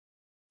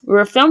We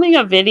were filming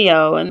a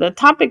video, and the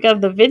topic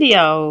of the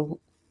video,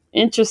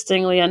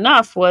 interestingly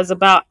enough, was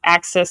about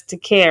access to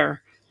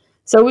care.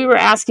 So we were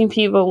asking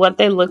people what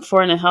they look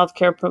for in a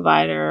healthcare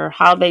provider,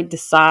 how they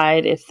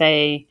decide if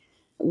they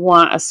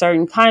want a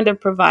certain kind of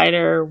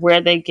provider,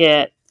 where they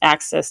get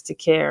access to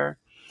care.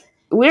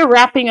 We're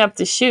wrapping up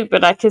the shoot,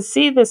 but I could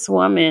see this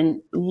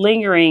woman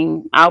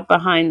lingering out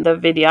behind the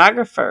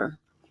videographer.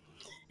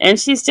 And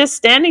she's just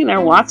standing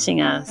there watching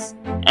us.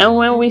 And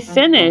when we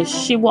finish,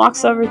 she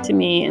walks over to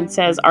me and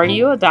says, "Are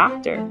you a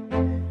doctor?"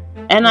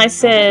 And I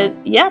said,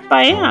 "Yep,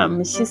 I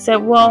am." She said,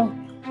 "Well,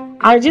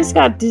 I just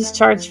got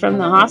discharged from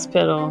the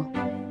hospital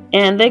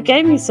and they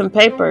gave me some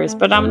papers,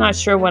 but I'm not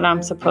sure what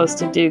I'm supposed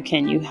to do.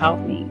 Can you help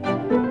me?"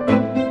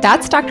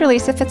 That's Dr.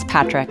 Lisa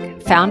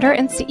Fitzpatrick, founder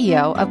and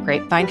CEO of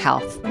Grapevine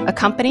Health, a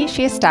company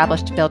she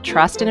established to build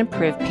trust and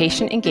improve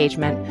patient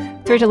engagement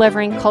through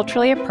delivering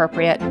culturally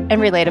appropriate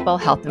and relatable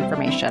health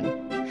information.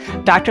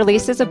 Dr.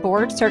 Lisa is a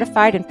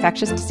board-certified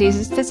infectious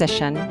diseases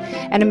physician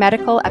and a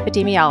medical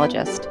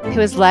epidemiologist who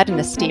has led an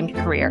esteemed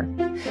career.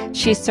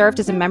 She served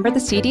as a member of the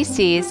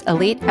CDC's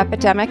Elite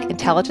Epidemic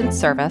Intelligence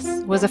Service,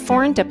 was a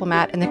foreign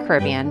diplomat in the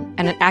Caribbean,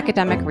 and an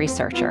academic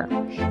researcher.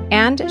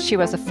 And she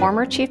was a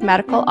former chief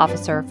medical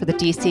officer for the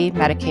DC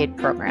Medicaid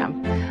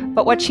program.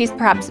 But what she's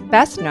perhaps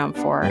best known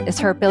for is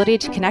her ability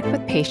to connect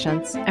with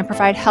patients and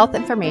provide health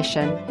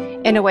information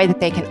in a way that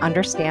they can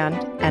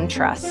understand and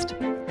trust.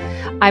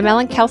 I'm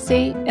Ellen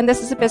Kelsey, and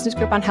this is a Business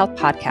Group on Health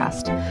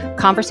podcast,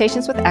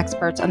 conversations with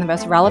experts on the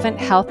most relevant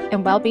health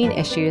and well-being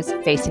issues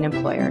facing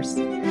employers.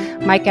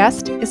 My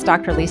guest is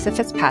Dr. Lisa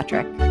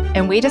Fitzpatrick,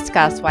 and we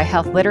discuss why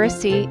health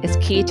literacy is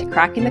key to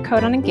cracking the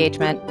code on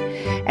engagement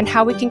and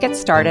how we can get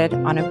started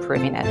on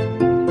improving it.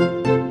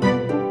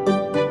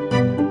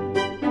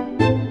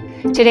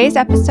 Today's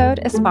episode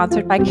is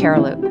sponsored by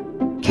CareLoop.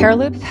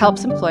 CareLoop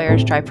helps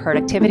employers drive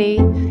productivity,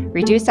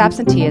 reduce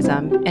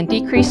absenteeism, and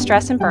decrease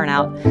stress and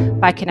burnout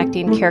by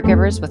connecting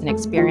caregivers with an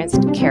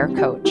experienced care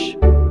coach.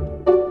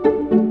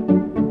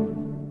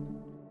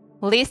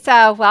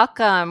 Lisa,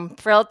 welcome.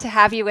 Thrilled to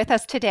have you with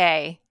us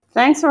today.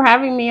 Thanks for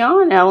having me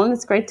on, Ellen.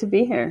 It's great to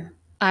be here.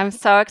 I'm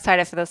so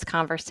excited for this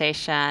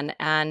conversation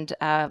and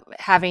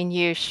having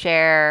you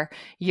share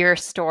your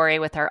story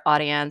with our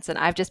audience. And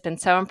I've just been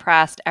so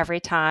impressed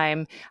every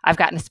time I've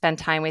gotten to spend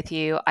time with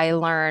you. I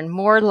learn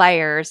more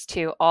layers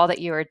to all that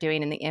you are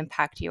doing and the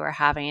impact you are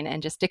having,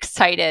 and just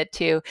excited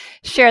to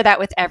share that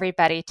with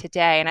everybody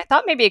today. And I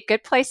thought maybe a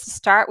good place to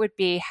start would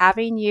be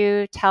having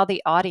you tell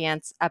the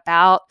audience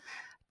about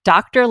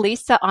Dr.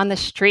 Lisa on the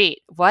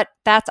Street, what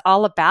that's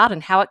all about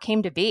and how it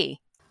came to be.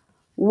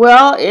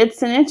 Well,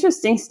 it's an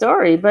interesting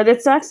story, but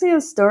it's actually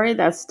a story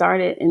that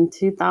started in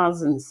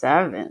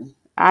 2007.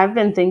 I've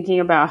been thinking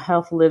about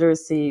health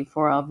literacy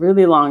for a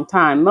really long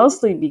time,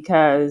 mostly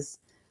because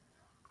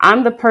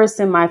I'm the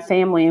person my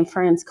family and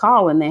friends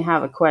call when they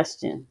have a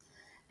question.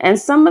 And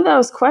some of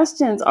those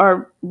questions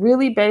are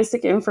really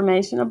basic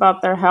information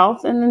about their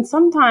health. And then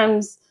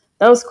sometimes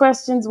those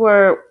questions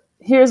were,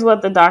 "Here's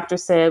what the doctor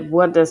said.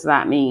 What does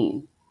that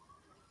mean?"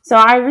 So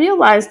I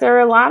realized there are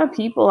a lot of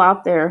people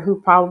out there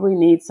who probably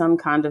need some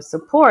kind of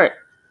support.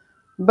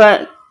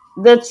 But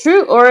the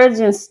true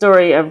origin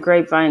story of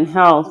Grapevine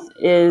Health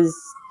is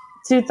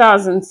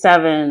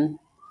 2007,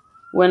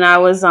 when I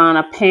was on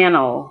a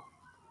panel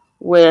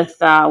with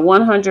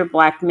 100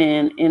 Black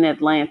men in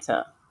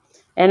Atlanta.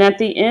 And at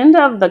the end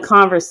of the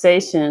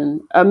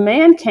conversation, a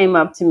man came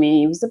up to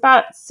me. He was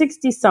about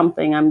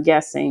 60-something, I'm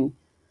guessing,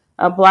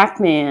 a Black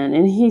man.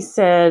 And he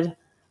said,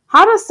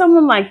 "How does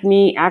someone like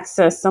me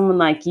access someone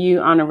like you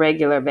on a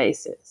regular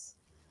basis?"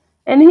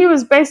 And he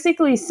was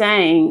basically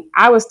saying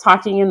I was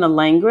talking in the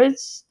language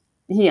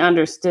he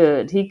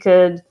understood. He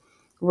could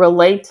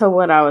relate to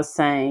what I was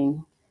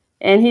saying.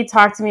 And he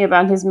talked to me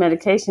about his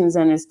medications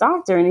and his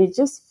doctor, and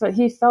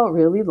he felt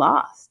really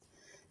lost.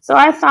 So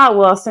I thought,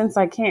 well, since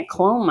I can't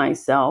clone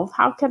myself,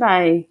 how can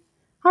I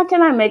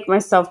make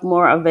myself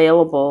more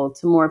available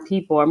to more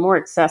people or more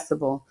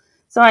accessible?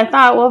 So I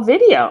thought, well,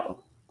 video.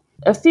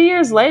 A few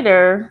years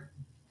later,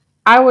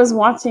 I was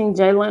watching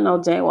Jay Leno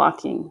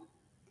jaywalking.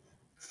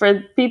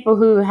 For people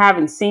who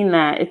haven't seen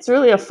that, it's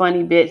really a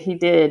funny bit he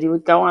did. He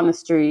would go on the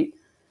street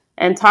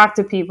and talk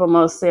to people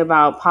mostly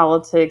about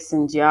politics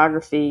and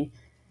geography.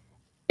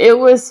 It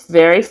was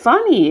very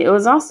funny. It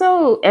was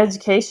also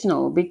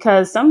educational,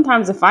 because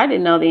sometimes if I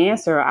didn't know the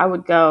answer, I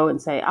would go and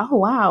say, "Oh,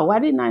 wow, why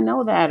didn't I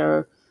know that?"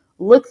 Or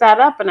look that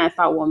up. And I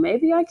thought, well,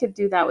 maybe I could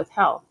do that with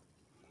health.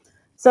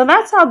 So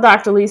that's how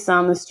Dr. Lisa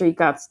on the Street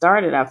got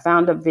started. I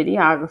found a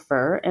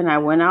videographer and I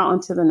went out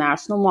onto the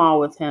National Mall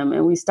with him,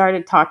 and we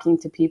started talking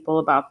to people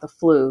about the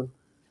flu.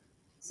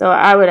 So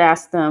I would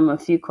ask them a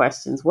few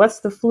questions.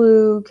 What's the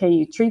flu? Can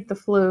you treat the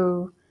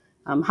flu?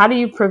 How do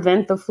you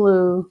prevent the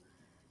flu?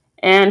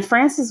 And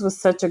Francis was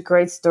such a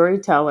great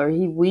storyteller.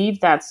 He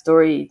weaved that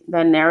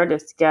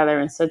narrative together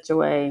in such a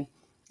way.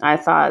 I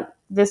thought,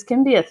 this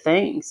can be a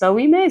thing. So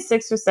we made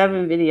 6 or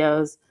 7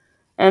 videos.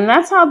 And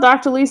that's how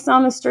Dr. Lisa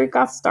on the Street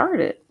got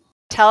started.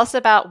 Tell us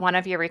about one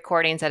of your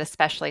recordings that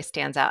especially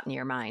stands out in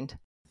your mind.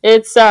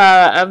 It's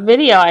a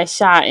video I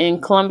shot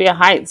in Columbia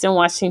Heights in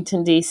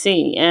Washington,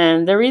 D.C.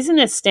 And the reason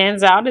it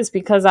stands out is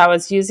because I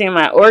was using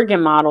my organ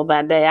model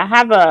that day. I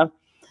have a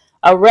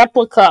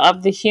replica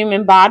of the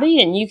human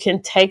body, and you can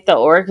take the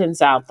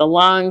organs out, the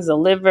lungs, the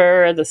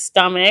liver, the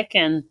stomach,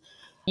 and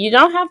you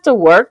don't have to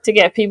work to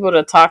get people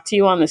to talk to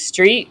you on the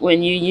street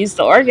when you use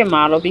the organ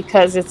model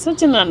because it's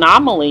such an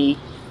anomaly.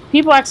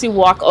 People actually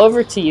walk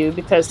over to you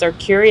because they're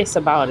curious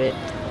about it.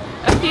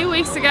 A few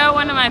weeks ago,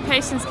 one of my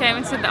patients came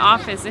into the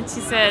office and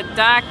she said,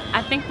 "Doc,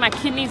 I think my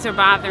kidneys are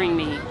bothering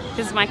me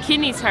because my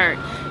kidneys hurt."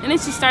 And then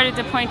she started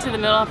to point to the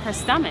middle of her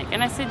stomach.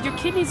 And I said, "Your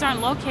kidneys aren't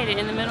located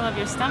in the middle of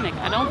your stomach.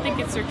 I don't think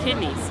it's your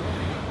kidneys."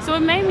 So it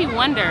made me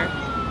wonder,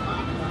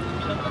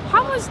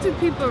 how much do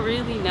people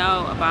really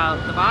know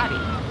about the body?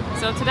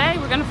 So today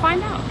we're going to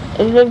find out.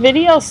 The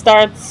video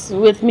starts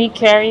with me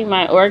carrying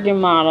my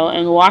organ model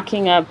and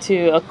walking up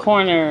to a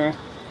corner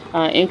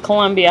in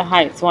Columbia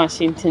Heights,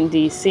 Washington,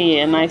 D.C.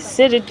 And I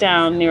sit it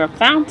down near a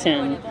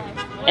fountain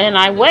and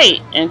I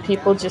wait, and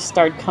people just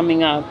start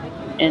coming up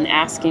and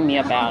asking me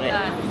about it.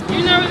 Do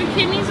you know where the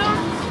kidneys are?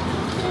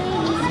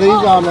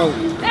 These are the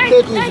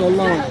kidneys or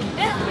lungs.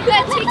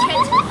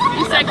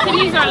 You said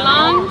kidneys are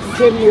lungs?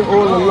 Kidney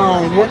or the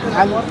lung.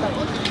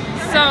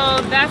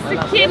 So that's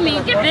the kidney.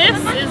 This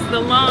is the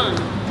lung.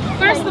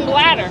 Where's the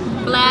bladder?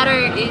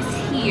 Bladder is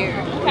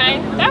here. Okay,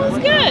 that was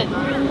good.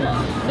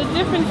 The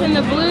difference in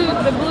the blue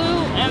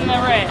and the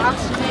red.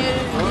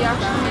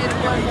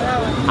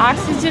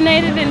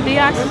 Oxygenated and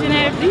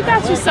deoxygenated. You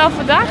got yourself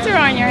a doctor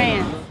on your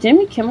hands.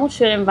 Jimmy Kimmel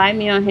should invite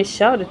me on his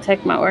show to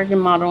take my organ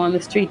model on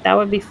the street. That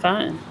would be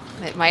fun.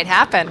 It might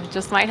happen.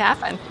 Just might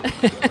happen.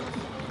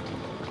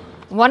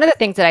 One of the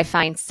things that I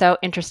find so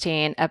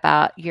interesting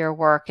about your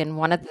work, and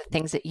one of the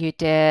things that you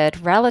did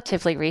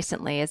relatively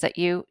recently, is that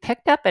you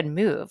picked up and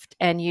moved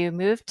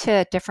to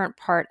a different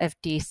part of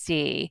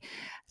DC.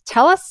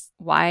 Tell us,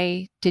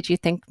 why did you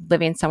think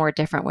living somewhere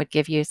different would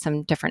give you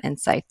some different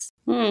insights?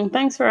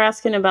 Thanks for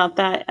asking about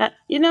that.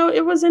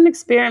 It was an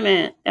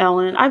experiment,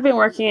 Ellen. I've been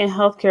working in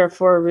healthcare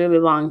for a really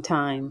long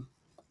time,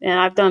 and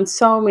I've done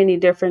so many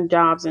different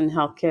jobs in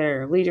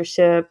healthcare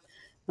leadership.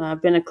 I've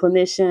been a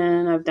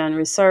clinician. I've done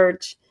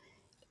research.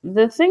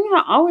 The thing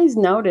I always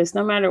notice,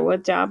 no matter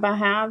what job I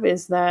have,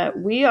 is that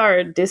we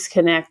are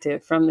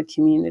disconnected from the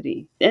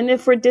community. And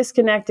if we're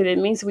disconnected, it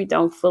means we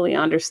don't fully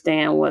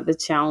understand what the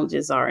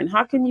challenges are. And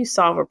how can you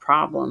solve a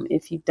problem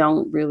if you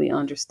don't really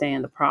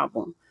understand the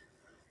problem?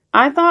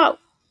 I thought,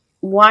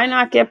 why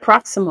not get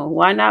proximal?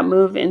 Why not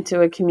move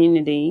into a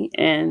community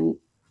and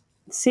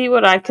see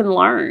what I can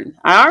learn?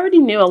 I already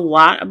knew a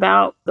lot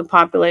about the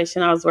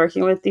population I was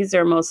working with. These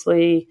are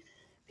mostly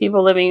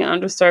people living in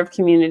underserved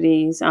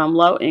communities,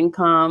 low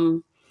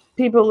income,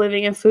 people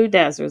living in food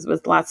deserts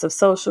with lots of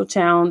social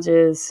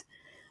challenges,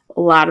 a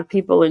lot of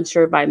people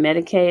insured by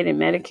Medicaid and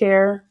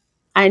Medicare.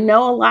 I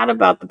know a lot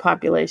about the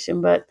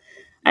population, but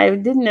I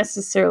didn't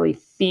necessarily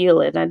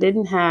feel it. I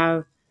didn't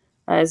have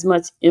as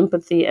much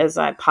empathy as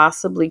I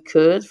possibly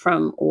could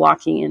from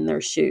walking in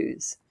their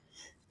shoes.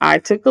 I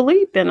took a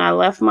leap and I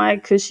left my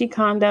cushy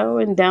condo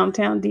in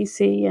downtown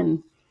DC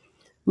and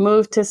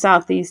moved to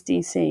Southeast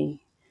DC.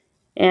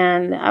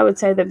 And I would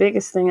say the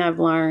biggest thing I've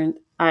learned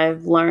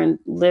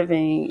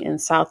living in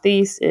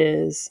Southeast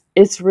is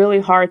it's really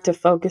hard to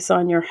focus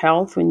on your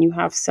health when you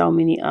have so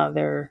many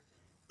other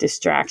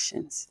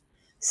distractions,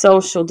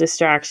 social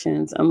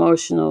distractions,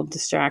 emotional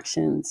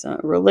distractions,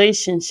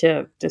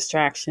 relationship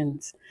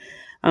distractions.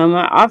 I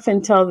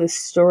often tell this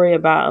story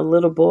about a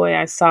little boy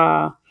I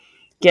saw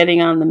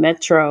getting on the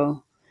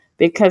metro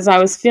because I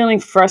was feeling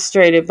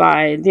frustrated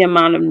by the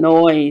amount of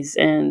noise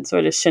and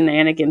sort of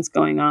shenanigans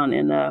going on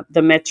in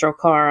the metro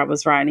car I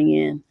was riding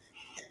in.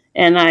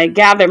 And I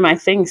gathered my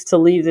things to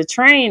leave the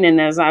train. And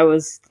as I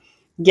was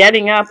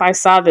getting up, I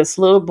saw this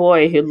little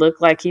boy who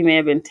looked like he may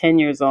have been 10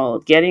 years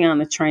old getting on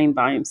the train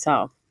by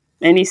himself.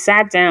 And he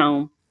sat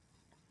down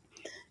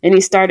and he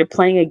started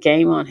playing a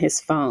game on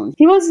his phone.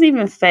 He wasn't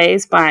even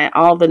fazed by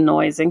all the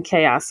noise and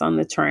chaos on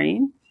the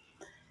train.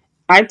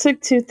 I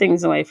took two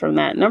things away from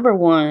that. Number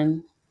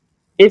one,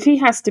 if he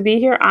has to be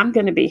here, I'm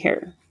going to be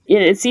here.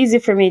 It's easy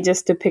for me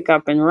just to pick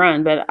up and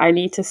run, but I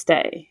need to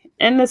stay.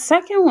 And the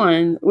second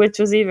one, which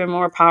was even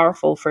more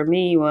powerful for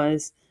me,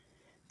 was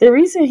the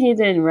reason he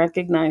didn't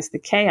recognize the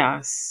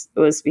chaos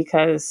was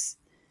because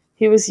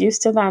he was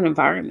used to that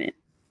environment.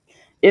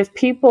 If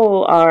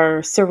people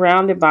are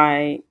surrounded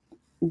by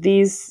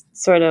these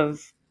sort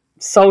of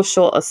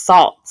social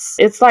assaults,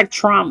 it's like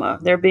trauma.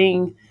 They're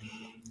being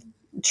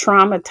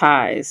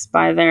traumatized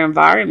by their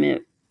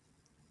environment.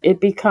 It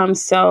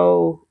becomes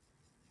so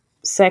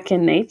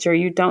second nature,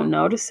 you don't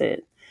notice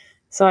it.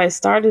 So I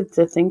started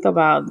to think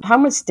about how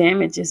much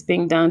damage is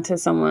being done to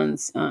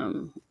someone's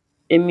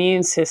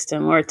immune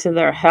system or to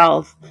their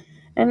health.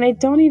 And they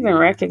don't even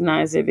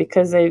recognize it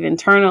because they've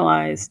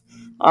internalized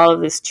all of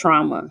this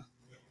trauma.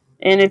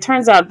 And it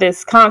turns out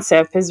this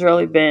concept has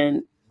really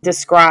been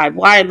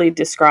widely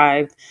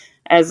described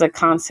as a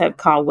concept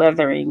called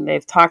weathering.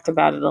 They've talked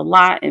about it a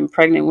lot in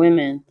pregnant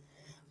women.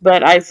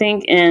 But I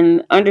think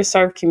in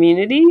underserved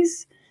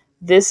communities,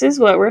 this is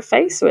what we're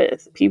faced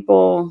with.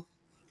 People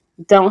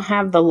don't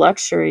have the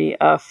luxury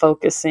of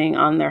focusing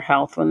on their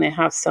health when they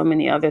have so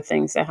many other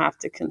things they have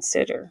to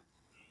consider.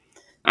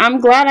 I'm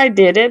glad I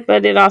did it,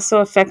 but it also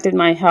affected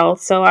my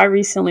health. So I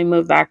recently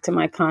moved back to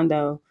my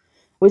condo,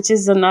 which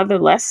is another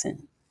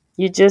lesson.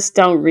 You just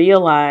don't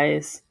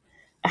realize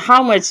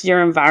how much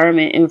your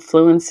environment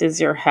influences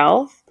your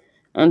health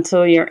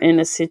until you're in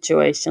a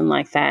situation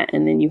like that.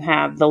 And then you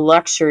have the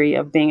luxury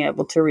of being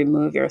able to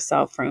remove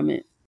yourself from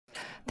it.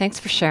 Thanks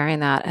for sharing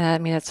that. I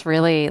mean, it's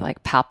really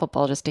like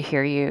palpable just to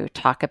hear you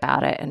talk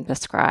about it and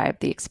describe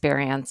the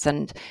experience.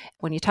 And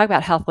when you talk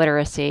about health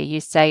literacy,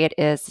 you say it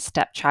is the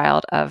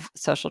stepchild of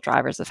social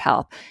drivers of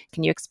health.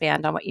 Can you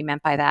expand on what you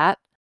meant by that?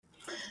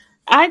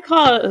 I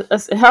call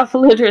health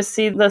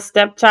literacy the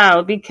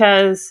stepchild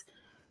because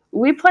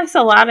we place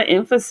a lot of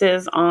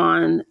emphasis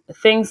on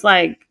things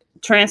like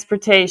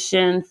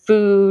transportation,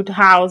 food,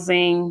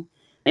 housing,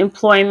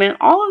 employment.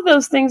 All of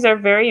those things are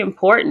very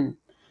important.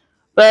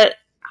 But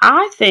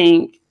I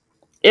think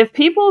if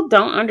people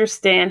don't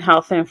understand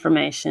health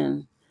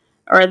information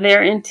or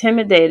they're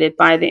intimidated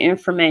by the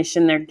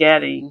information they're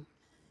getting,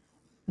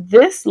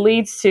 this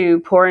leads to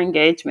poor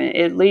engagement.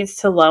 It leads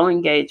to low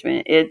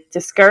engagement. It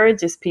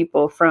discourages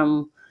people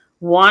from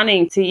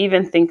wanting to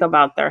even think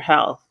about their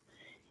health.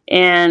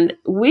 And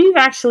we've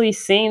actually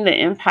seen the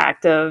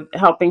impact of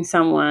helping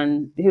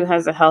someone who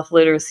has a health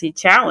literacy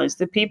challenge.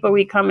 The people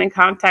we come in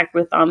contact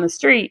with on the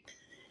street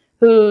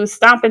who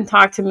stop and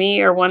talk to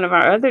me or one of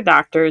our other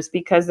doctors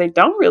because they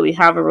don't really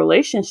have a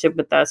relationship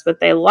with us,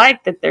 but they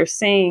like that they're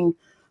seeing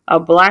a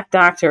Black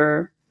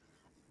doctor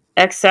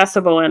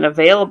accessible and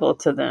available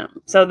to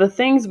them. So the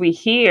things we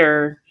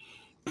hear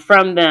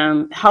from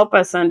them help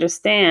us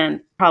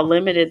understand how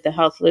limited the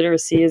health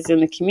literacy is in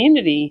the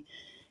community.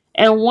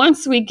 And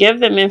once we give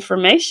them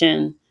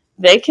information,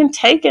 they can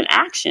take an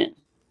action.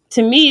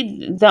 To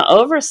me, the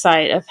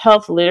oversight of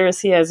health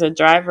literacy as a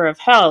driver of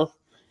health,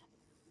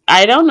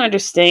 I don't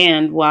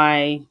understand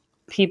why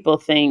people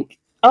think,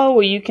 oh,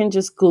 well, you can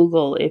just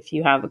Google if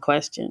you have a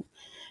question.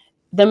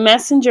 The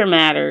messenger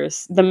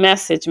matters, the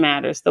message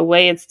matters, the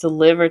way it's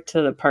delivered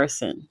to the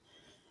person.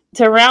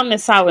 To round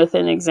this out with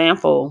an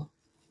example,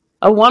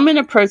 a woman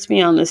approached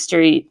me on the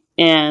street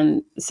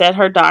and said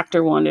her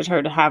doctor wanted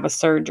her to have a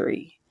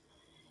surgery.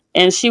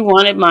 And she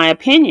wanted my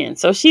opinion.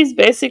 So she's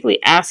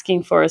basically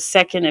asking for a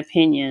second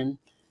opinion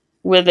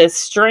with a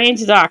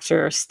strange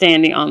doctor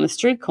standing on the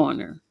street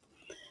corner.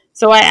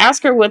 So I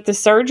ask her what the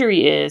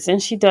surgery is,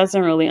 and she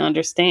doesn't really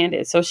understand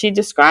it. So she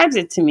describes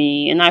it to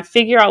me, and I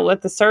figure out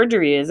what the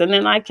surgery is, and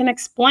then I can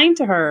explain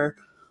to her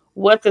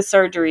what the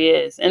surgery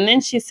is. And then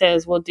she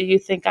says, well, do you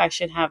think I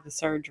should have the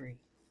surgery?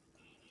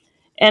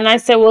 And I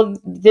said, well,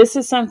 this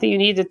is something you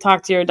need to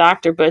talk to your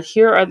doctor, but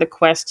here are the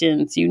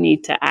questions you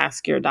need to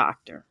ask your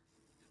doctor.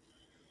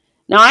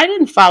 Now, I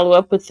didn't follow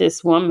up with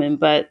this woman,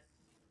 but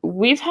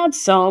we've had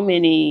so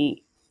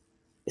many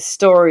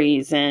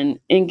stories and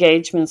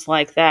engagements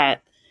like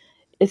that.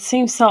 It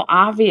seems so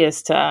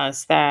obvious to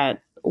us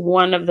that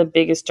one of the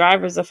biggest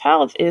drivers of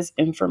health is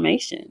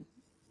information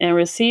and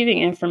receiving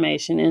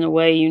information in a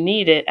way you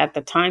need it at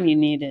the time you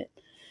need it.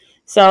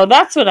 So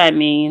that's what I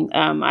mean.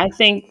 I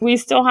think we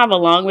still have a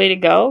long way to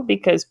go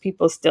because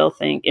people still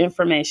think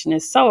information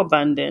is so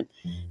abundant.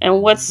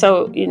 And what's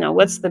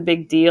the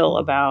big deal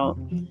about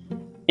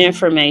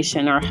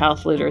information or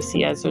health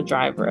literacy as a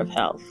driver of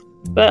health?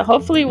 But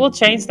hopefully we'll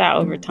change that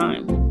over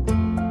time.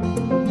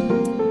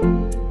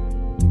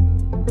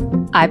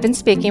 I've been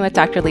speaking with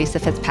Dr. Lisa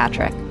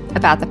Fitzpatrick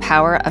about the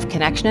power of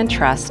connection and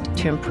trust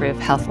to improve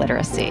health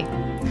literacy.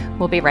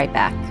 We'll be right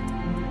back.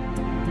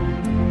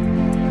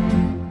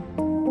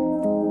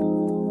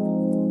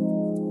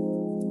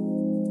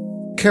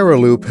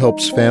 CareAloop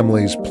helps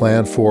families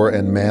plan for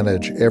and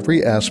manage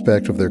every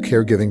aspect of their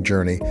caregiving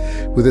journey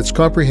with its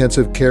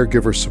comprehensive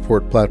caregiver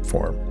support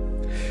platform.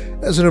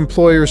 As an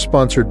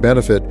employer-sponsored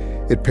benefit,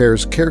 it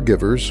pairs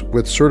caregivers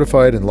with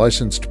certified and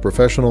licensed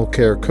professional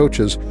care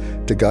coaches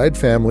to guide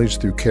families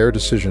through care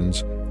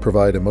decisions,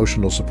 provide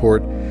emotional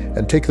support,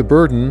 and take the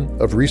burden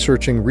of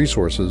researching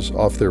resources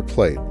off their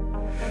plate.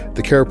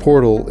 The Care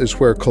Portal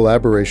is where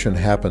collaboration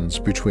happens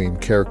between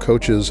care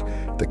coaches,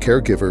 the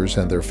caregivers,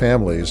 and their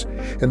families,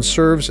 and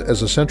serves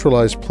as a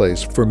centralized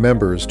place for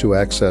members to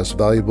access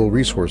valuable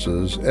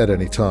resources at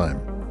any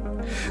time.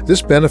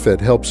 This benefit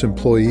helps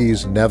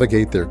employees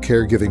navigate their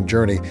caregiving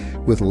journey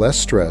with less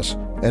stress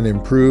and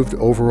improved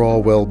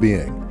overall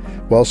well-being,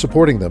 while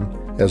supporting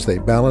them as they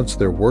balance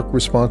their work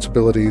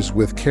responsibilities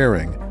with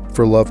caring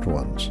for loved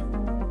ones.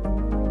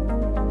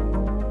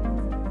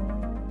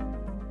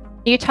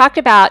 You talked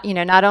about,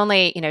 not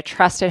only,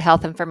 trusted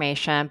health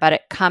information, but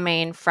it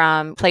coming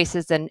from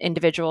places and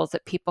individuals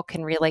that people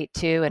can relate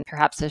to and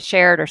perhaps a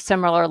shared or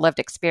similar lived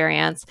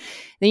experience.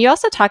 Then you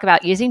also talk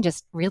about using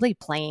just really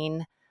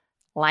plain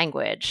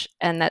language,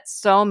 and that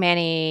so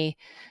many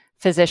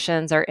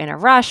physicians are in a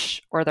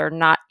rush or they're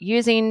not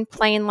using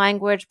plain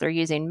language, they're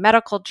using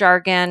medical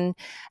jargon,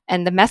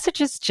 and the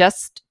messages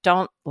just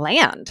don't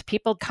land.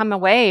 People come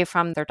away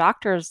from their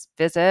doctor's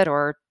visit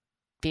or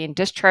being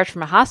discharged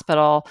from a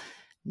hospital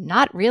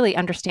not really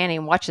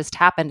understanding what just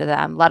happened to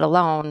them, let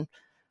alone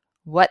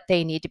what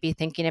they need to be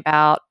thinking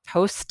about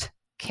post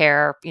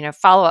care,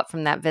 follow up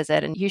from that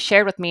visit. And you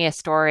shared with me a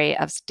story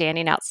of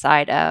standing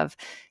outside of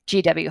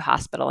GW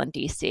Hospital in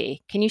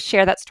DC. Can you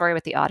share that story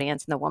with the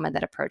audience and the woman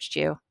that approached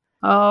you?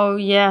 Oh,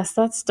 yes,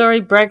 that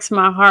story breaks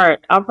my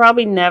heart. I'll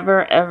probably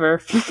never, ever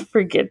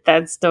forget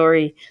that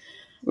story.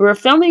 We were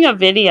filming a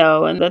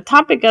video, and the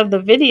topic of the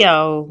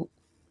video,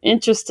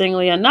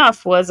 interestingly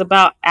enough, was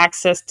about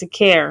access to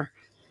care.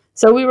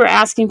 So we were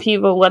asking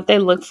people what they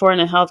look for in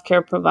a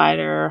healthcare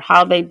provider,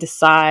 how they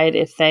decide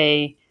if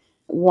they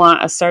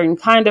want a certain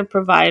kind of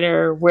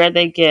provider, where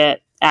they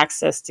get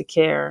access to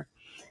care.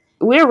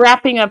 We were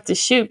wrapping up the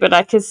shoot, but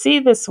I could see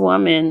this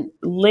woman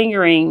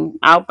lingering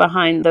out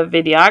behind the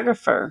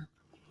videographer.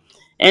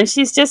 And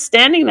she's just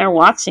standing there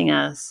watching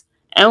us.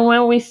 And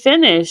when we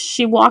finish,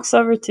 she walks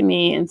over to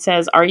me and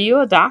says, "Are you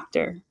a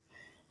doctor?"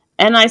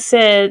 And I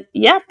said,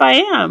 "Yep,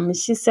 I am." And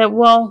she said,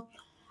 "Well,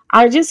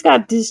 I just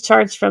got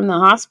discharged from the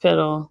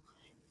hospital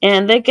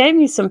and they gave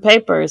me some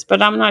papers,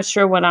 but I'm not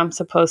sure what I'm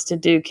supposed to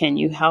do. Can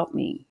you help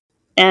me?"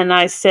 And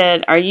I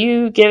said, "Are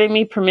you giving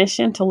me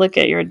permission to look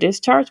at your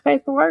discharge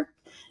paperwork?"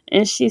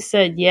 And she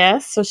said,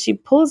 "Yes." So she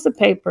pulls the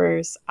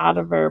papers out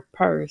of her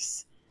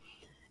purse.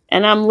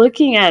 And I'm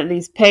looking at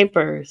these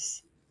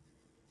papers.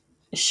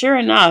 Sure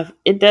enough,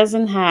 it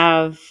doesn't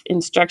have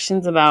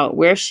instructions about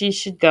where she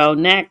should go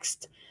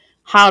next,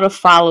 how to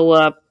follow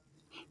up.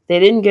 They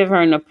didn't give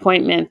her an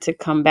appointment to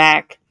come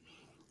back.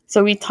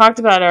 So we talked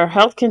about her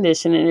health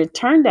condition, and it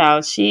turned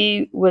out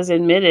she was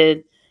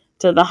admitted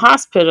to the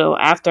hospital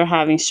after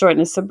having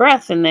shortness of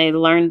breath, and they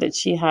learned that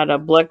she had a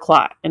blood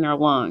clot in her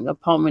lung, a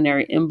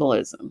pulmonary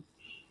embolism.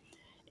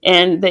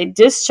 And they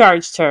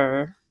discharged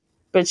her,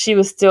 but she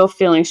was still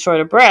feeling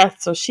short of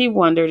breath, so she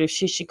wondered if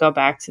she should go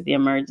back to the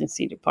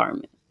emergency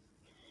department.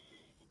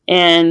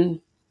 And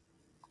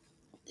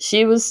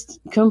she was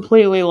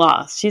completely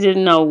lost. She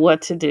didn't know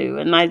what to do.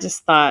 And I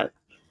just thought,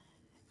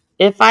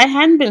 if I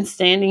hadn't been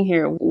standing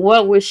here,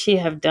 what would she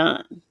have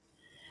done?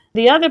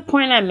 The other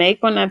point I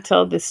make when I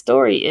tell this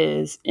story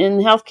is, in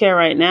healthcare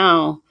right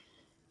now,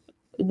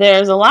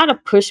 there's a lot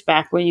of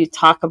pushback when you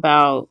talk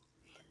about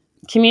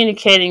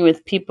communicating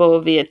with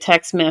people via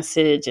text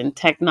message and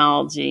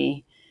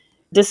technology.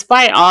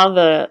 Despite all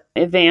the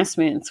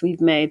advancements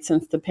we've made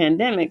since the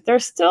pandemic,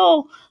 there's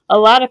still a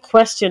lot of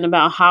question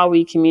about how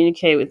we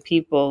communicate with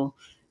people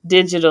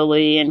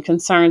digitally and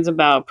concerns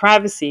about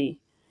privacy.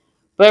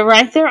 But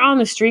right there on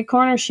the street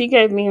corner, she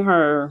gave me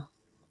her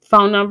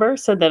phone number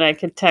so that I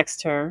could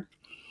text her.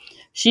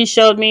 She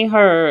showed me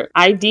her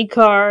ID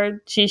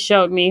card. She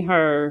showed me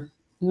her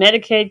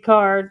Medicaid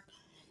card.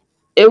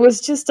 It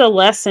was just a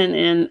lesson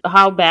in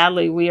how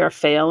badly we are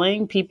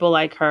failing people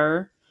like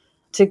her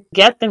to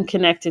get them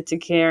connected to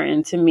care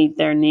and to meet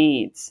their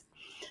needs.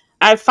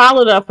 I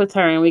followed up with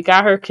her and we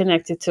got her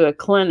connected to a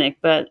clinic,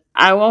 but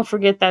I won't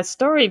forget that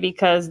story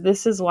because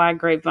this is why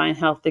Grapevine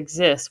Health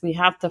exists. We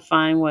have to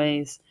find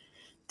ways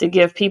to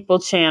give people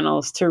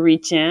channels to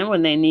reach in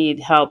when they need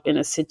help in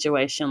a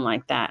situation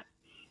like that.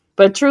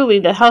 But truly,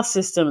 the health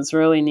systems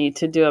really need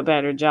to do a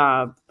better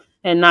job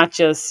and not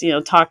just,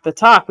 talk the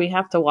talk. We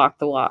have to walk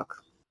the walk.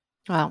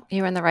 Well,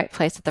 you're in the right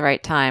place at the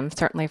right time,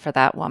 certainly for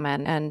that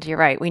woman. And you're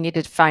right. We need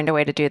to find a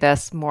way to do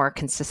this more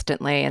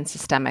consistently and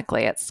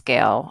systemically at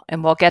scale.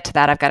 And we'll get to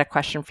that. I've got a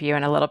question for you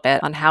in a little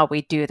bit on how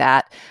we do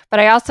that. But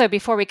I also,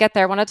 before we get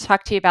there, I want to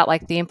talk to you about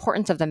the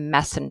importance of the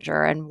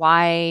messenger and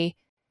why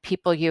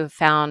people you've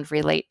found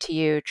relate to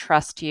you,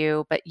 trust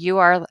you, but you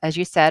are, as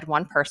you said,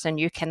 one person.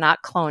 You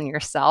cannot clone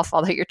yourself,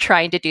 although you're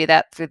trying to do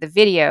that through the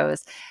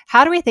videos.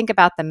 How do we think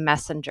about the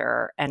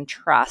messenger and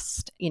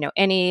trust?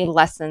 Any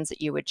lessons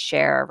that you would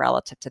share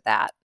relative to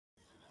that?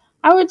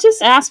 I would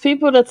just ask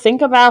people to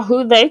think about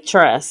who they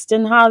trust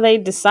and how they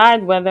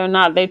decide whether or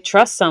not they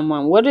trust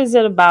someone. What is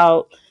it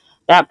about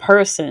that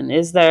person?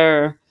 Is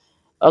there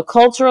a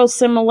cultural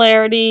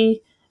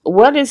similarity?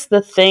 What is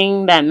the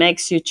thing that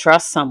makes you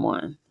trust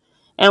someone?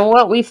 And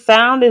what we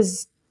found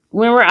is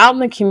when we're out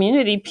in the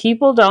community,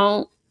 people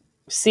don't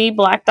see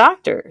Black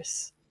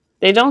doctors.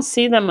 They don't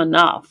see them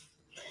enough.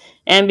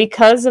 And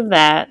because of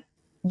that,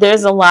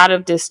 there's a lot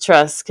of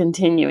distrust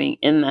continuing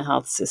in the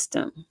health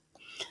system.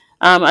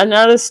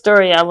 Another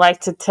story I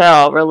like to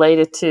tell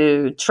related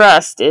to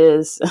trust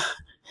is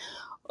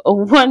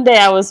one day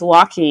I was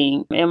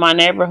walking in my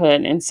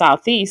neighborhood in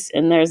Southeast,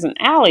 and there's an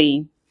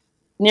alley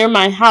near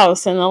my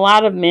house, and a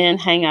lot of men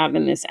hang out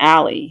in this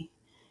alley.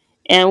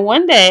 And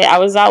one day I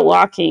was out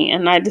walking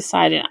and I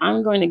decided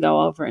I'm going to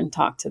go over and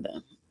talk to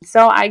them.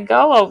 So I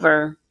go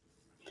over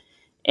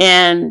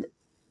and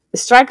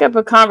strike up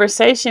a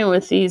conversation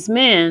with these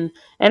men.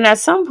 And at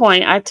some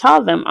point I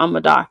tell them I'm a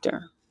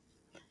doctor.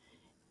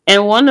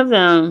 And one of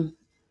them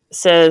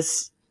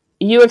says,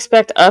 "You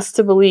expect us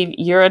to believe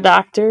you're a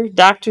doctor?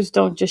 Doctors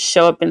don't just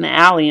show up in the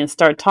alley and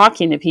start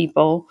talking to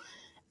people."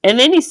 And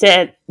then he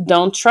said,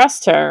 "Don't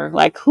trust her.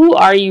 Like, who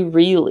are you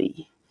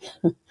really?"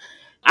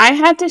 I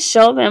had to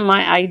show them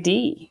my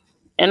ID,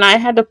 and I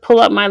had to pull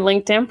up my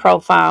LinkedIn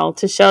profile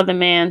to show the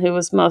man who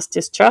was most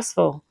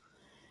distrustful.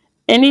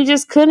 And he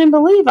just couldn't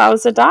believe I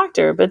was a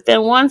doctor. But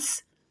then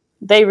once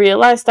they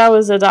realized I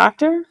was a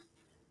doctor,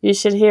 you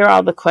should hear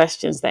all the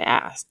questions they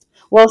asked.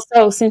 Well,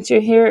 so since you're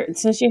here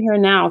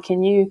now,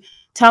 can you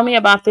tell me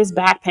about this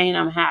back pain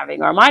I'm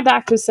having? Or my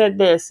doctor said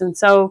this. And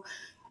so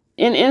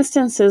in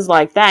instances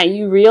like that,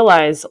 you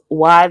realize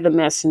why the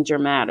messenger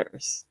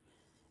matters.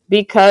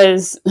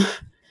 Because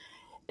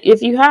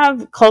if you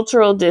have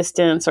cultural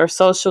distance or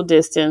social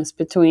distance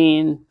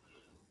between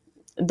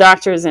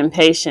doctors and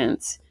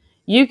patients,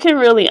 you can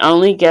really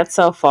only get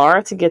so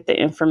far to get the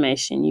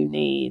information you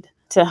need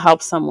to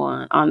help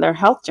someone on their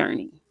health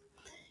journey.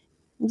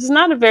 It's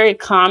not a very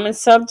common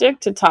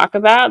subject to talk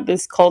about,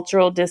 this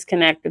cultural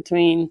disconnect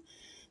between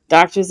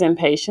doctors and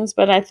patients,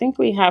 but I think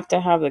we have to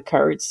have the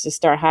courage to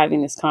start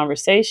having this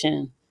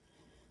conversation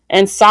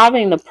and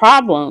solving the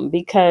problem,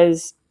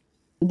 because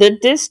the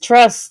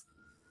distrust,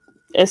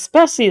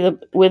 especially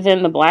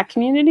within the Black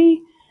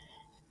community,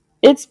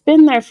 it's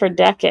been there for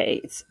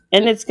decades.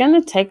 And it's going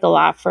to take a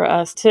lot for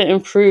us to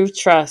improve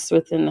trust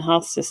within the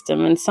health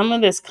system. And some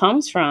of this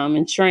comes from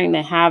ensuring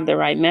they have the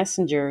right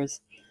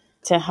messengers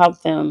to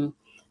help them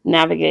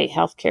navigate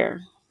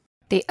healthcare.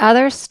 The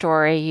other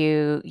story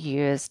you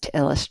use to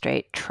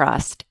illustrate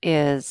trust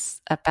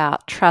is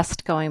about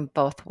trust going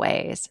both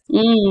ways.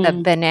 The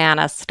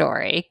banana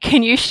story.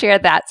 Can you share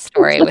that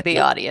story with the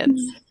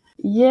audience?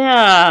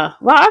 Yeah.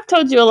 Well, I've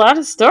told you a lot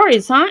of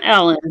stories, huh,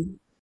 Ellen?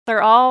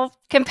 They're all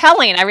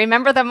compelling. I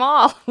remember them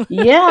all.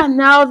 Yeah,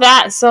 no,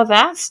 that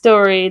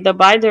story, the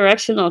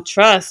bidirectional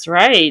trust,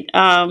 right?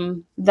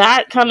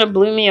 That kind of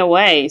blew me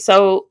away.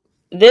 So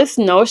this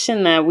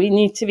notion that we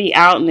need to be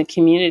out in the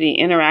community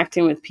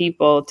interacting with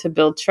people to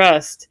build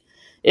trust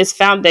is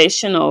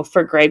foundational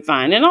for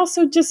Grapevine. And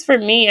also just for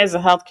me as a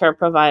healthcare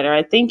provider,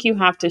 I think you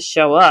have to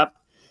show up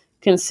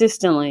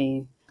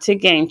consistently to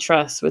gain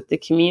trust with the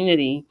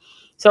community.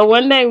 So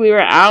one day we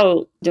were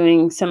out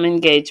doing some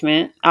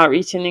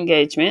outreach and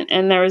engagement,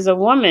 and there was a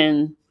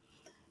woman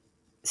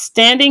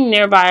standing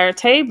nearby our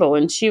table,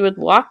 and she would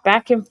walk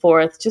back and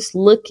forth just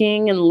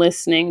looking and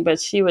listening, but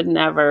she would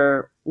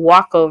never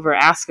walk over,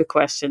 ask a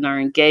question, or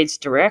engage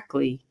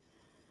directly.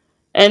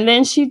 And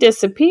then she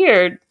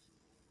disappeared.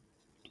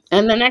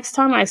 And the next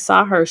time I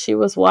saw her, she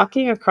was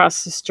walking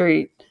across the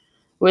street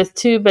with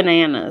 2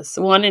 bananas,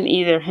 one in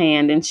either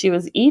hand, and she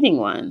was eating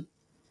one.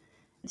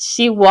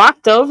 She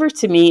walked over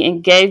to me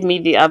and gave me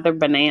the other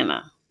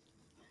banana.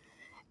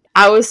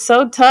 I was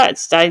so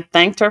touched. I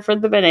thanked her for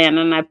the banana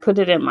and I put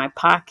it in my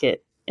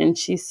pocket. And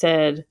she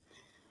said,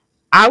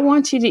 "I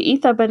want you to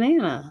eat the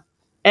banana."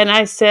 And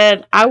I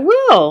said, "I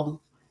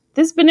will.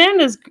 This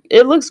banana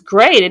it looks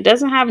great. It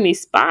doesn't have any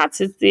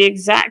spots. It's the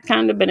exact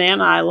kind of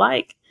banana I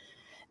like.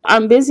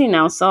 I'm busy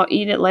now, so I'll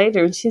eat it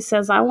later." And she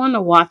says, "I want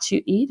to watch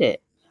you eat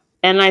it."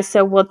 And I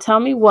said, "Well, tell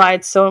me why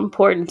it's so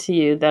important to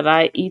you that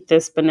I eat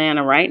this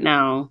banana right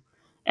now,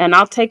 and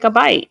I'll take a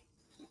bite."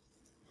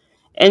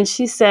 And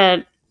she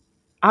said,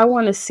 "I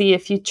want to see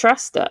if you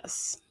trust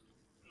us."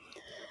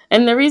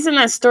 And the reason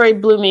that story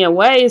blew me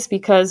away is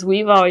because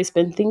we've always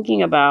been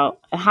thinking about,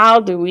 how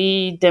do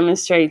we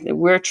demonstrate that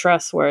we're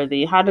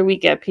trustworthy? How do we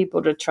get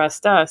people to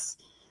trust us?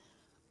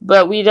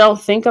 But we don't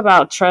think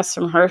about trust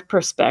from her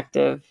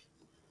perspective,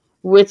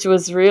 which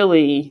was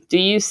really, do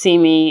you see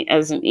me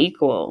as an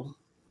equal?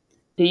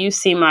 Do you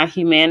see my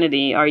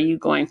humanity? Are you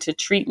going to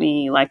treat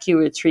me like you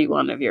would treat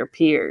one of your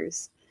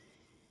peers?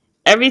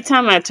 Every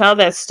time I tell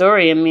that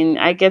story,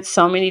 I get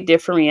so many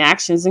different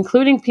reactions,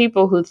 including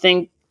people who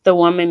think the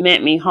woman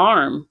meant me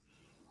harm,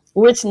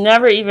 which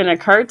never even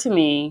occurred to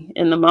me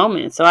in the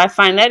moment. So I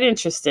find that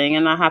interesting.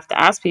 And I have to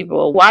ask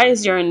people, why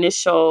is your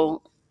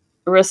initial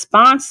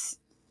response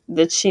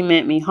that she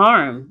meant me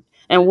harm?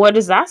 And what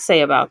does that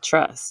say about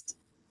trust?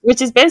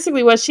 Which is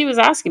basically what she was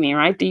asking me,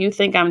 right? Do you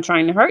think I'm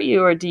trying to hurt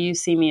you, or do you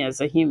see me as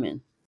a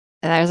human?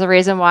 And there's a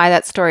reason why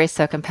that story is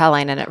so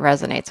compelling and it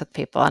resonates with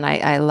people. And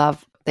I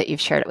love that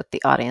you've shared it with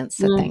the audience.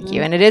 So thank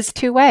you. And it is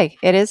two-way.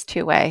 It is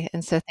two-way.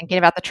 And so thinking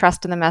about the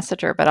trust in the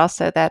messenger, but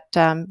also that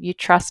you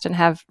trust and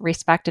have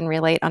respect and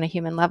relate on a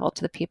human level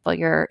to the people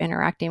you're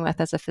interacting with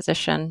as a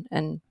physician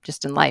and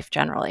just in life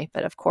generally,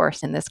 but of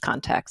course in this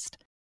context.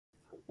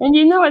 And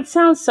it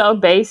sounds so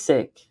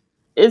basic.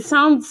 It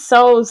sounds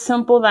so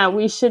simple that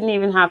we shouldn't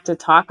even have to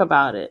talk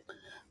about it.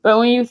 But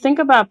when you think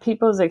about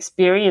people's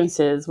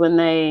experiences when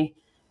they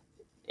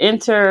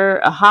enter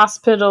a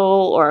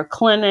hospital or a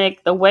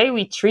clinic, the way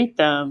we treat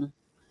them,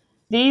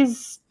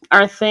 these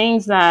are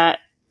things that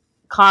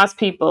cause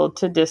people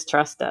to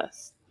distrust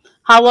us.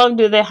 How long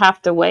do they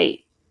have to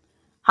wait?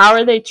 How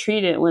are they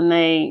treated when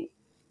they,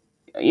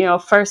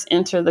 first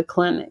enter the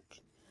clinic?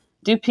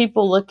 Do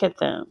people look at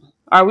them?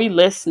 Are we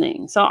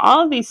listening? So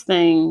all of these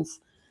things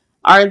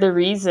are the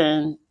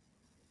reason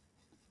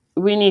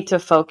we need to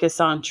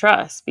focus on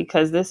trust,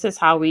 because this is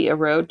how we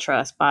erode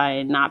trust,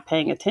 by not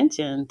paying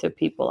attention to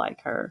people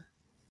like her.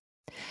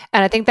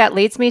 And I think that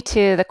leads me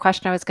to the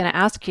question I was going to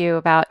ask you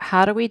about,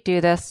 how do we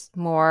do this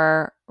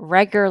more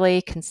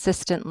regularly,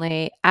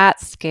 consistently, at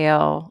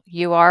scale?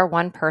 You are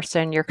one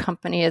person, your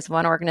company is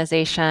one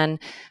organization.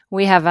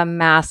 We have a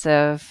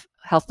massive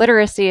health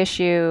literacy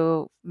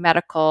issue,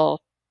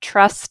 medical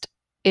trust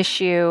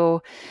issue,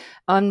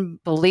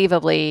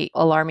 unbelievably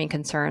alarming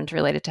concerns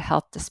related to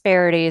health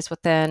disparities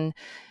within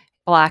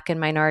Black and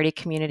minority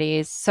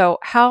communities. So,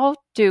 how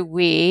do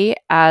we,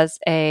 as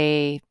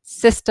a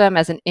system,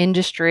 as an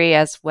industry,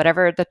 as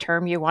whatever the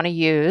term you want to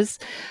use,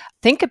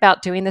 think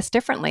about doing this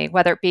differently,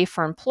 whether it be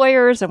for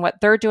employers and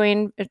what they're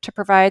doing to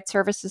provide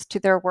services to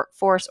their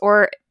workforce,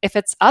 or if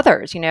it's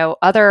others,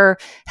 other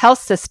health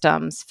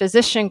systems,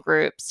 physician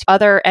groups,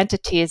 other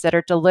entities that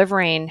are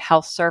delivering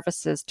health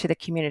services to the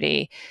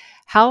community?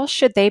 How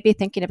should they be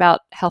thinking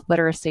about health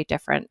literacy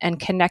different and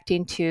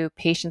connecting to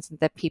patients and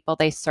the people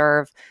they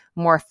serve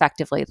more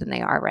effectively than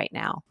they are right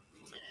now?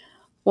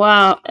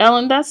 Wow,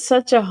 Ellen, that's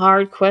such a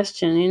hard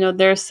question.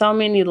 There are so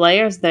many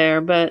layers there,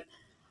 but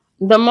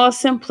the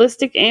most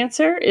simplistic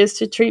answer is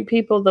to treat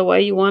people the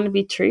way you want to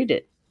be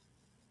treated.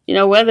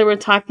 Whether we're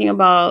talking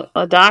about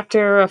a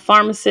doctor, a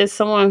pharmacist,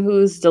 someone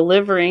who's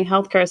delivering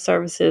healthcare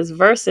services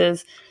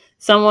versus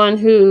someone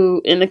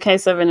who, in the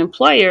case of an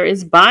employer,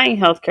 is buying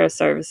healthcare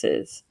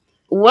services.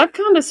 What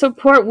kind of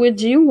support would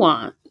you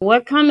want?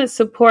 What kind of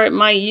support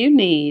might you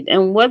need?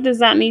 And what does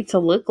that need to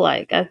look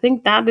like? I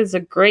think that is a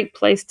great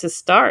place to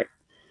start.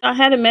 I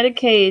had a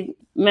Medicaid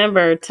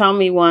member tell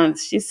me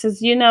once, she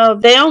says,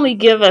 they only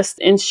give us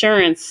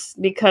insurance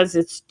because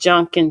it's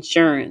junk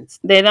insurance.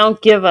 They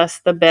don't give us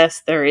the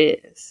best there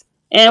is.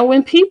 And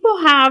when people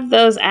have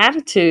those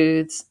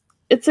attitudes,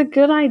 it's a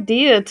good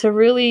idea to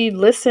really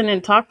listen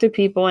and talk to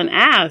people and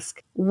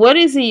ask, what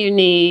is it you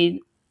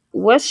need?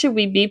 What should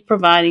we be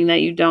providing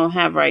that you don't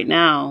have right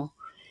now?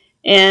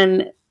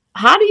 And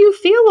how do you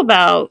feel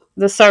about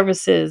the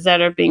services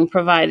that are being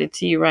provided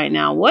to you right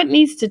now? What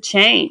needs to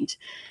change?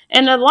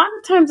 And a lot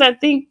of times I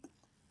think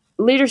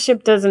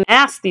leadership doesn't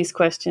ask these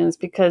questions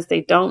because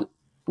they don't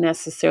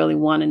necessarily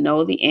want to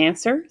know the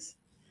answers.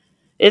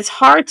 It's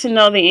hard to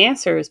know the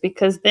answers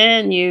because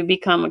then you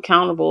become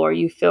accountable or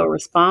you feel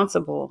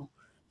responsible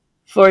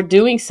for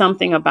doing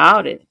something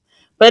about it.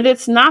 But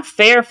it's not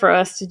fair for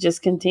us to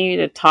just continue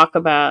to talk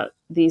about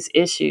these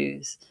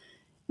issues.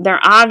 They're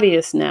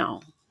obvious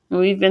now.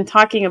 We've been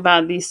talking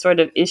about these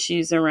sort of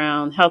issues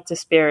around health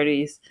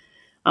disparities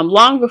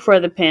long before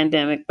the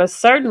pandemic, but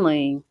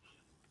certainly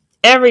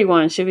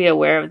everyone should be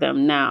aware of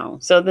them now.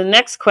 So the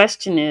next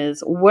question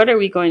is, what are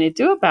we going to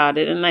do about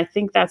it? And I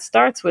think that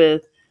starts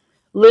with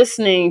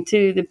listening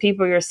to the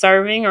people you're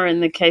serving, or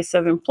in the case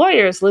of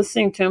employers,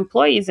 listening to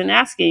employees and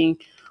asking,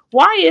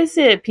 why is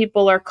it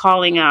people are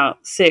calling out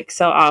sick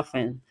so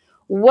often?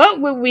 What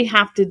would we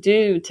have to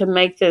do to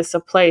make this a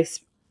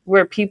place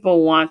where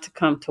people want to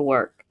come to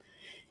work?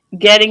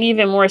 Getting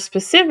even more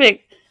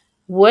specific,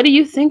 what do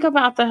you think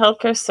about the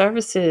healthcare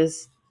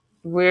services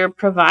we're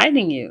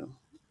providing you?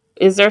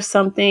 Is there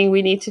something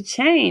we need to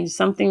change,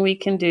 something we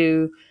can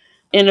do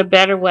in a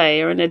better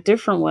way or in a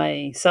different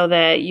way so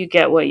that you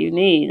get what you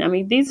need? I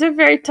mean, these are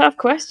very tough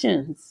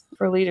questions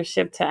for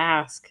leadership to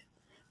ask,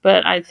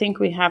 but I think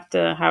we have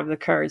to have the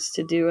courage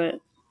to do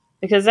it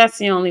because that's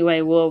the only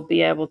way we'll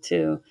be able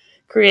to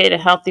create a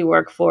healthy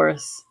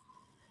workforce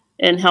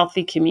and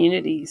healthy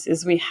communities.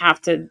 Is we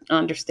have to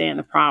understand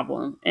the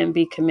problem and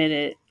be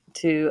committed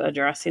to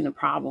addressing the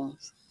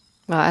problems.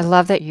 Well, I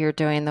love that you're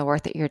doing the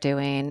work that you're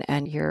doing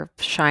and you're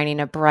shining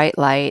a bright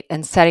light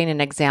and setting an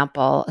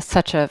example,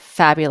 such a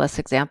fabulous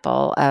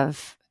example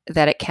of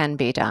that it can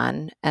be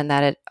done and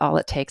that all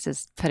it takes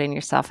is putting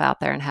yourself out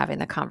there and having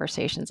the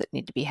conversations that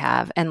need to be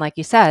had. And like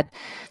you said,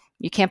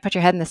 you can't put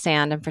your head in the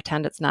sand and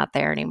pretend it's not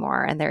there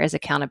anymore. And there is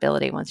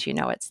accountability once you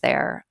know it's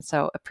there.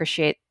 So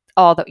appreciate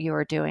all that you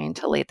are doing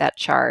to lead that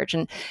charge.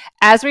 And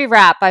as we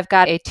wrap, I've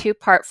got a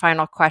 2-part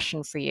final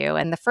question for you.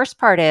 And the first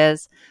part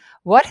is,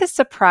 what has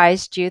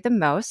surprised you the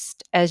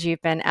most as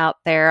you've been out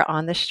there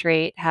on the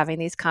street having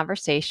these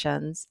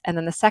conversations? And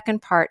then the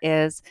second part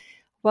is,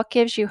 what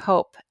gives you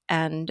hope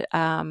and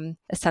a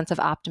sense of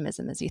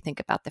optimism as you think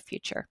about the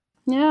future?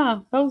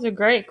 Yeah, those are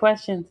great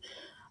questions.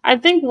 I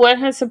think what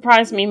has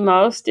surprised me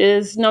most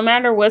is no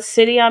matter what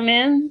city I'm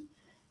in,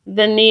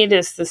 the need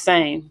is the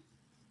same.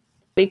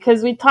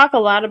 Because we talk a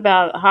lot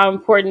about how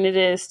important it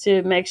is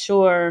to make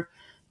sure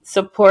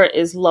support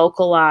is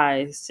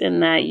localized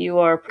and that you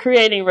are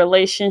creating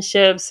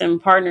relationships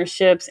and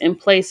partnerships in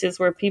places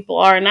where people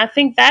are. And I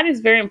think that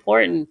is very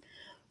important.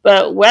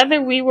 But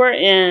whether we were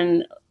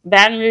in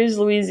Baton Rouge,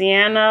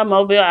 Louisiana,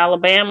 Mobile,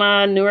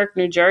 Alabama, Newark,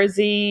 New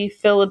Jersey,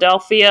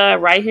 Philadelphia,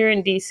 right here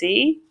in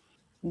DC,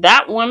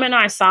 that woman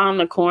I saw on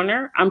the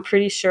corner, I'm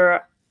pretty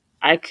sure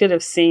I could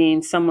have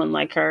seen someone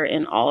like her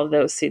in all of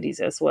those cities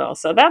as well.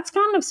 So that's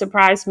kind of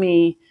surprised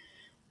me.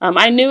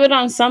 I knew it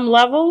on some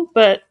level,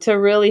 but to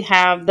really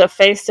have the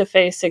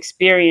face-to-face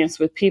experience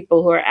with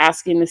people who are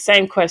asking the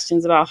same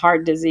questions about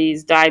heart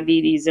disease,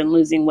 diabetes, and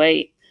losing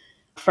weight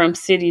from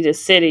city to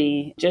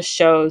city just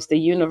shows the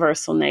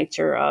universal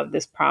nature of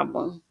this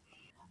problem.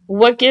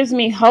 What gives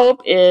me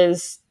hope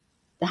is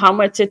how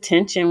much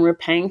attention we're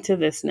paying to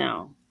this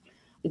now.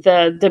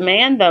 The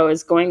demand, though,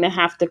 is going to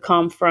have to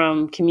come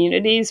from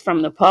communities,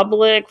 from the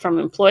public, from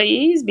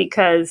employees,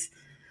 because,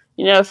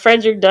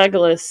 Frederick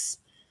Douglass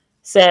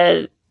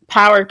said,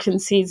 power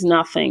concedes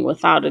nothing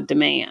without a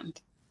demand.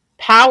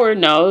 Power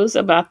knows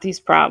about these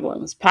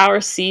problems.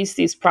 Power sees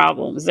these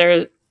problems.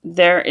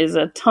 There is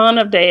a ton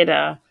of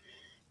data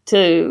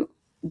to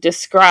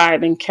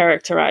describe and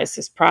characterize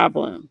this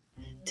problem.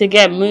 To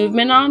get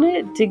movement on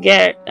it, to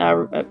get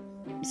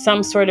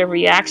some sort of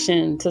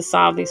reaction to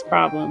solve these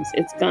problems,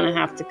 it's going to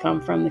have to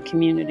come from the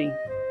community.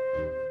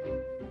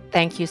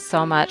 Thank you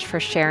so much for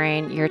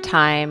sharing your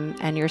time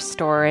and your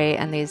story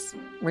and these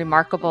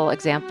remarkable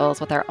examples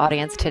with our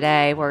audience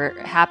today. We're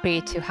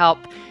happy to help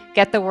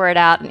get the word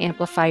out and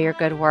amplify your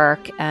good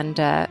work, and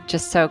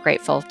just so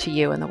grateful to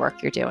you and the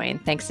work you're doing.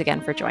 Thanks again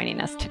for joining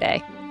us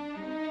today.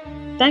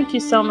 Thank you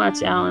so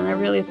much, Ellen. I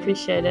really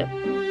appreciate it.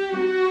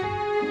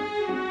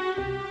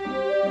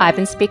 I've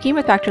been speaking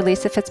with Dr.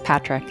 Lisa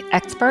Fitzpatrick,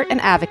 expert and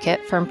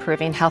advocate for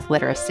improving health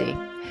literacy.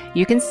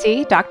 You can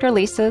see Dr.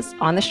 Lisa's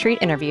on-the-street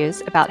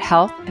interviews about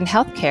health and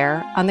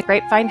healthcare on the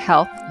Grapevine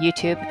Health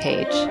YouTube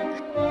page.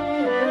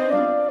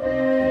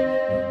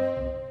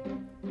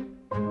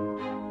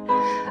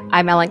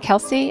 I'm Ellen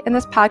Kelsey, and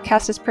this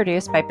podcast is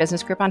produced by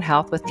Business Group on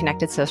Health with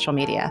Connected Social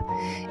Media.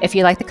 If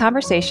you like the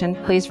conversation,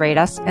 please rate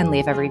us and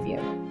leave a review.